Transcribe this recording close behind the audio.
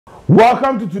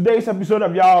Welcome to today's episode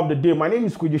of Y'all of the Day. My name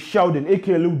is Sheldon,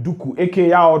 aka Lil Duku, aka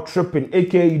Y'all Tripping,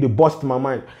 aka The Bust My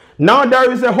Mind. Now there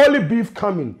is a holy beef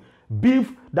coming.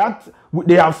 Beef that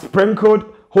they have sprinkled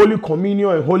holy communion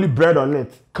and holy bread on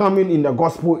it, coming in the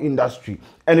gospel industry.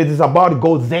 And it is about to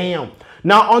go damn.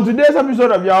 Now on today's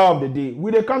episode of Y'all of the Day,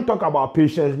 we can talk about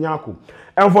Patience Nyarko.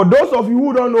 And for those of you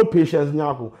who don't know Patience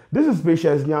Nyarko, this is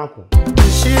Patience Nyarko.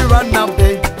 She ran up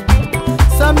there.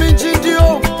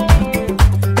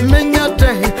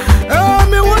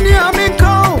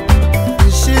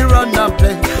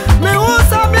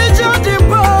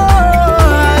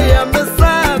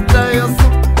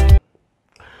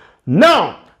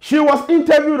 Now, she was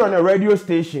interviewed on a radio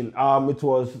station. It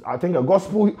was, I think, a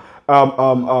gospel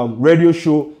radio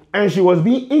show, and she was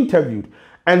being interviewed.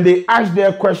 And they asked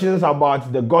her questions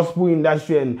about the gospel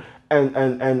industry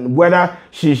and whether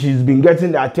she's been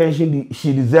getting the attention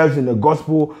she deserves in the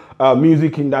gospel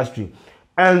music industry.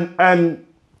 And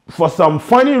for some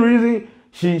funny reason,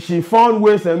 she found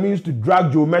ways and means to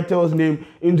drag Joe Mettle's name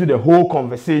into the whole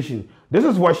conversation. This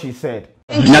is what she said.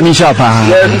 Christian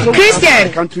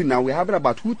country now we're having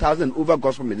about 2,000 over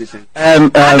gospel musicians. I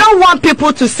don't want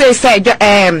people to say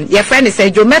your friend is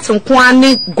Joe Mettle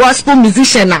kwani gospel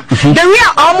musician na. The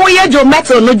real omo Joe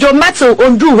Mettle no Joe Mettle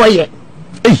ondu hoye.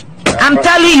 I'm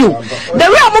telling you, the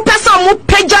real omo person mo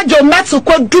peja Joe Mettle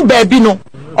ko do baby no.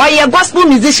 Or your gospel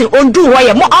musician ondu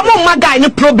hoye. Mo omo maga any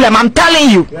problem. I'm telling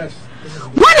you. Yes.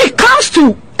 When it comes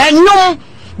to no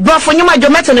Brofo nyum Joe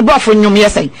Mettle ne brofo nyum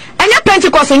yesay. Enya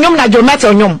Pentecost nyum na Joe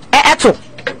Mettle nyum. Eto.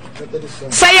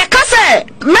 Say ye kase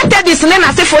Methodist ne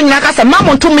na sefo nyina kase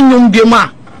mamon to nyum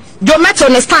bioma. Joe Mettle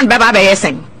ne stand baba be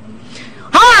yesay.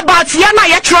 How about yana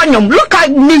ye tronyum? Look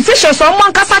at musicians so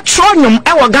man kasa tronyum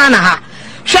e wo Ghana ha.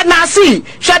 She na see,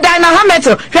 she Dina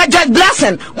Hamilton, she just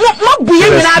blessing. Mo buye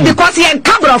nyina because ye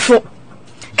nka brofo.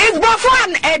 It's brofo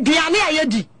and aduane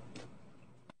ayedi.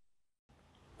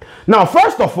 Now,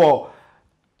 first of all,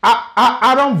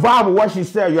 I don't vibe with what she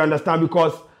said, you understand?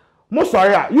 Because, most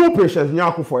sorry, you Patience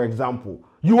Nyarko, for example,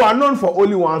 you are known for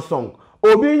only one song.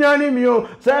 That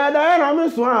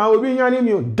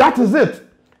is it.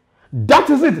 That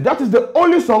is it. That is the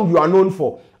only song you are known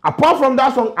for. Apart from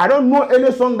that song, I don't know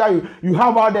any song that you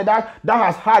have out there that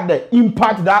has had the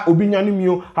impact that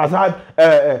Obinyani has had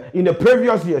in the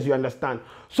previous years, you understand?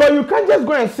 So you can't just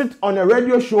go and sit on a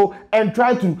radio show and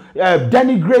try to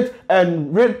denigrate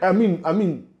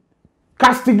and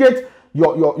castigate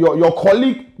your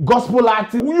colleague gospel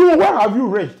artist. Where have you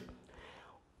reached?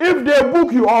 If they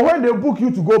book you or when they book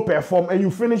you to go perform and you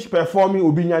finish performing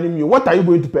Obinyani, what are you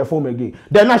going to perform again?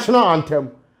 The national anthem.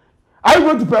 Are you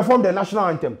going to perform the national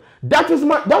anthem? That is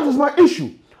my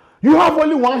issue. You have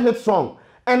only one hit song,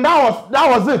 and that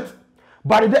was it.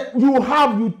 But you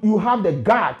have the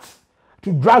guts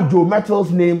to drag Joe Mettle's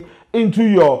name into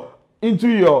your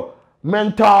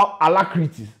mental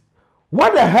alacrities.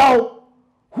 What the hell?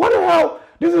 What the hell?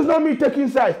 This is not me taking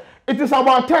sides. It is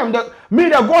about time that me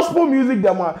the gospel music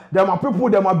them are people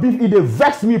them are beef. It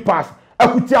vex me past.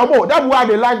 That's why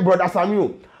they like Brother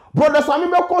Samuel. Brother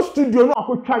Samuel go studio no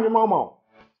I try your mama.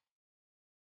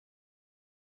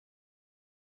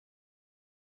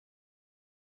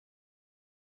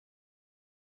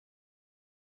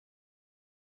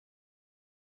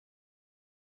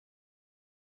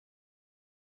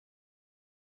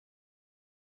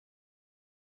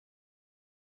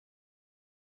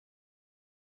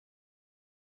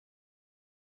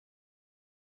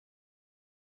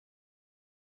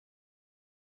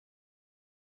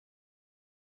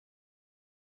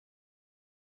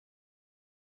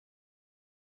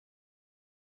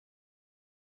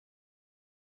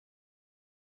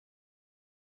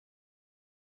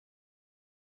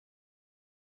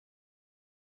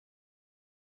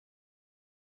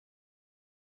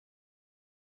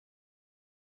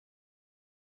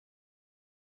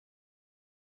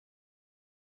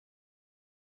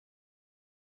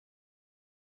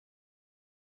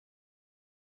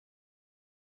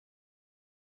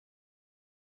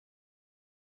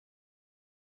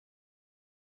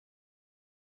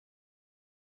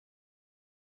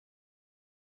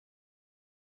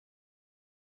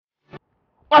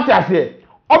 What I say?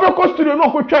 Obeko studio no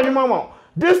go try your mama.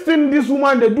 This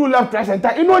woman they do left right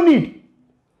center. You no need.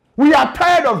 We are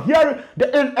tired of hearing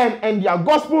and their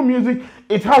gospel music.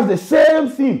 It has the same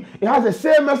theme. It has the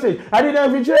same message. I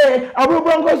didn't feature. I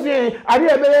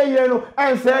didn't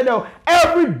and said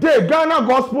every day Ghana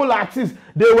gospel artists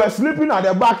they were sleeping at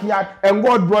the backyard and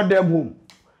God brought them home.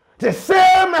 The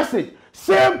same message,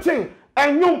 same thing.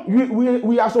 And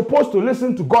we are supposed to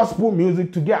listen to gospel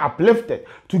music to get uplifted,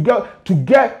 to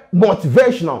get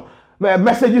motivational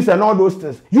messages and all those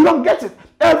things. You don't get it.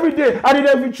 Every day, I did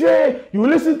every day. You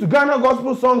listen to Ghana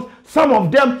gospel songs, some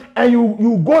of them, and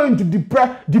you go into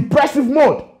depressive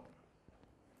mode.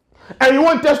 And you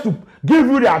want us to give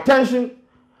you the attention.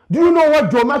 Do you know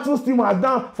what Joe Mettle's team has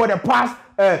done for the past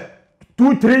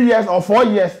 2, 3 years or 4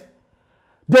 years?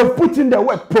 They've put in the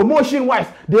work, promotion-wise.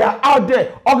 They are out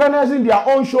there organizing their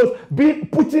own shows,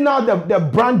 putting out the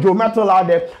brand Joe Mettle out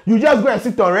there. You just go and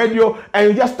sit on radio and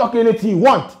you just talk anything you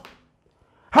want.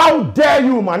 How dare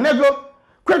you, my nigga?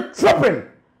 Quit tripping.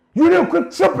 You need to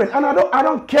quit tripping. And I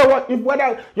don't care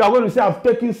whether you are going to say I've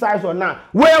taken sides or not.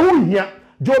 Where who here?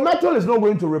 Joe Mettle is not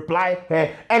going to reply,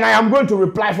 and I am going to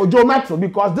reply for Joe Mettle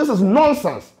because this is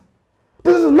nonsense.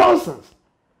 This is nonsense.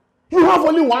 You have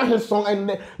only one hit song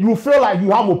and you feel like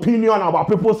you have opinion about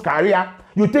people's career.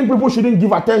 You think people shouldn't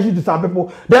give attention to some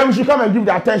people. Then we should come and give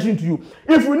the attention to you.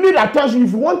 If you need attention,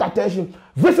 if you want attention,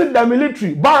 visit the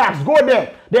military, barracks, go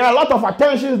there. There are a lot of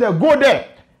attentions there, go there.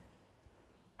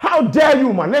 How dare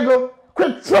you, my nigga?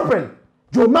 Quit tripping.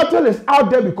 Joe Mettle is out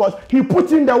there because he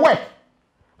put in the work.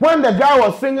 When the guy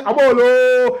was singing, hey,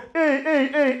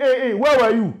 where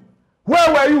were you?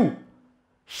 Where were you?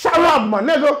 Shut up, my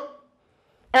nigga.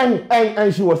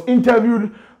 And she was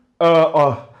interviewed,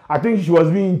 I think she was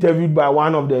being interviewed by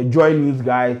one of the Joy News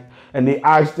guys, and they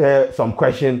asked her some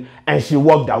questions, and she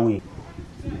walked away.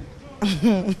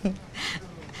 I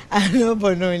know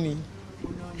Bononi.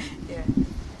 Yeah.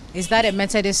 Is that a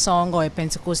Methodist song or a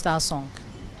Pentecostal song?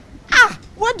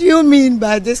 What do you mean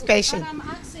by this question? But I'm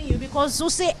asking you because you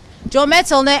say Joe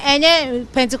Mettle any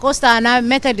Pentecostal and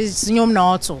Methodist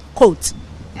also quote.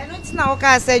 Now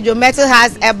I said Joe Mettle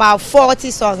has about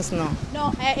 40 songs now.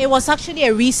 No, it was actually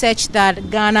a research that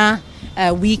Ghana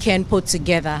Weekend put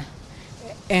together,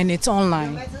 and it's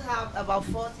online. Joe Mettle have about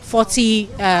 40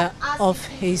 of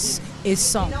his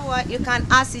songs. You know what? You can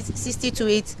ask 60 to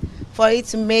it for it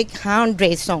to make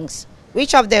 100 songs.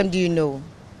 Which of them do you know?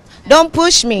 Don't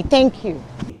push me. Thank you.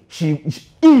 She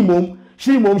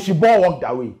bought walked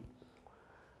away.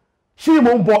 She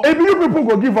mom bought. If you people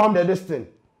go give him this thing.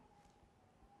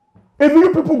 If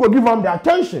you people go give him the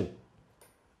attention.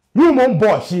 You mom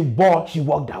bought, she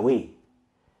walked away.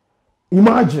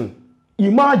 Imagine.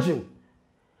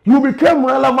 You became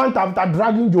relevant after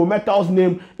dragging Joe Mettle's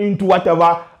name into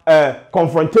whatever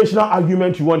confrontational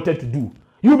argument you wanted to do.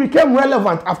 You became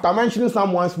relevant after mentioning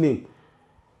someone's name.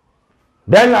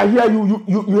 Then I hear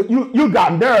you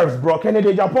got nerves, bro.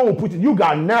 Kennedy Japan will put it. You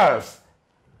got nerves.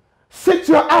 Sit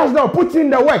your ass down. Put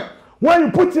in the work. When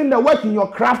you put in the work in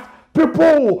your craft,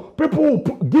 people will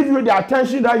give you the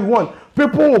attention that you want.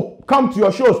 People will come to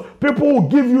your shows. People will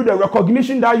give you the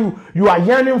recognition that you are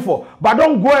yearning for. But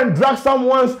don't go and drag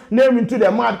someone's name into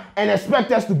the mud and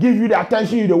expect us to give you the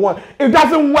attention you want. It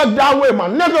doesn't work that way,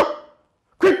 man. Nigga,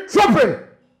 quit tripping.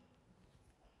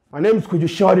 My name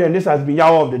is Sheldon, and this has been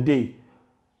Hour of the Day.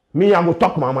 Me, I'm going to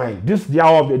talk my mind. This is the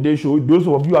Hour of the Day show. Those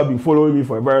of you who have been following me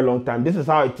for a very long time, this is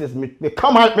how it is. Me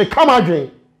come out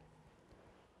drink.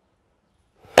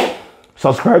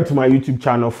 Subscribe to my YouTube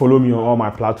channel. Follow me on all my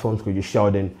platforms.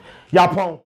 Sheldon.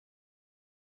 Yapon.